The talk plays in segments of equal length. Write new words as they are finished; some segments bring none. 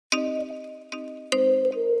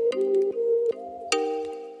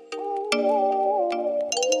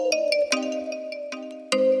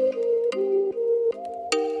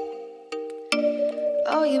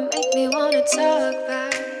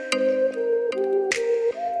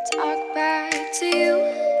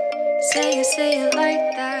say it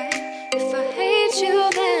like that. If I hate you,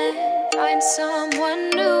 then find someone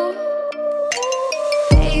new.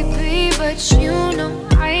 Baby, but you know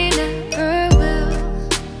I never will.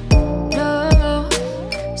 No,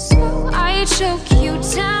 so I choke you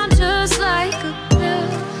down just like a pill.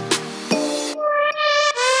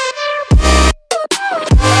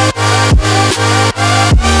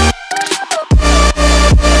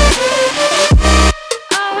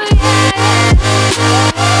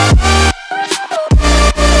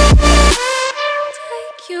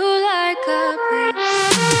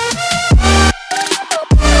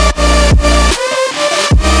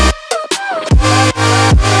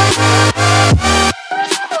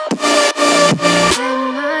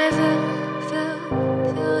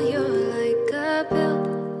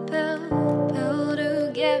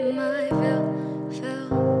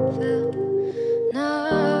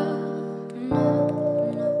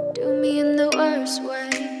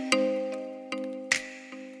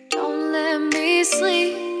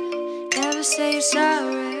 Sleep, never say you're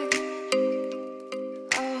sorry.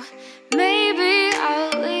 Oh, maybe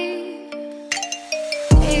I'll leave,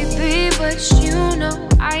 baby, but you know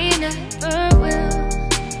I never will.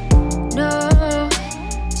 No,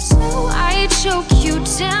 so I choke you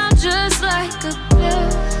down just like a pill.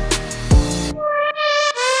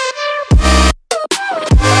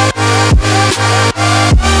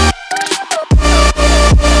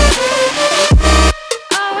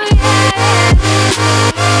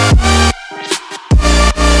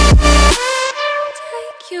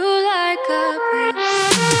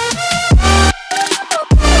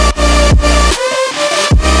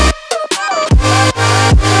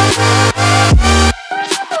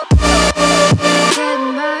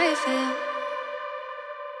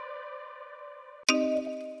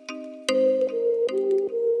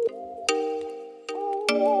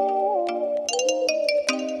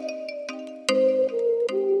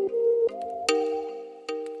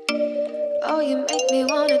 Oh, you make me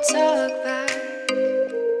wanna talk back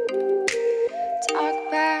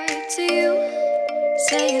to you.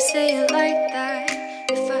 Say it like that.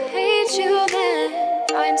 If I hate you, then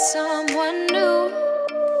find someone new.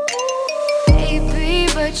 Baby,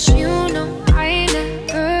 but you know I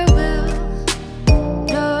never will.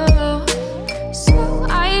 No, so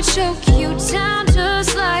I choke you down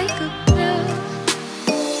just like a pill.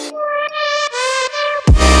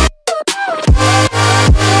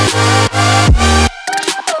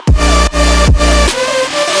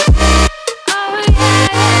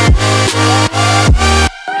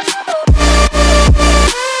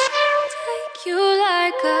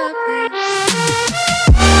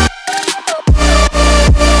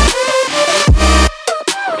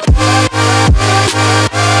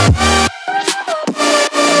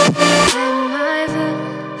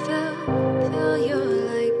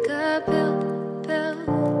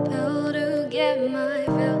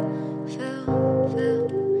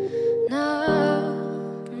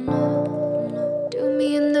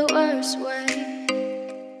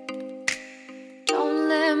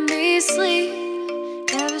 Sleep,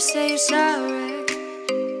 never say you're sorry.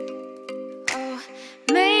 Oh,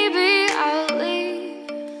 maybe I'll leave,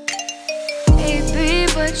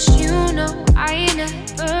 baby, but you know I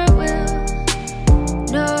never will.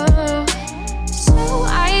 No, so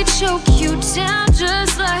I choke you down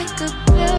just like a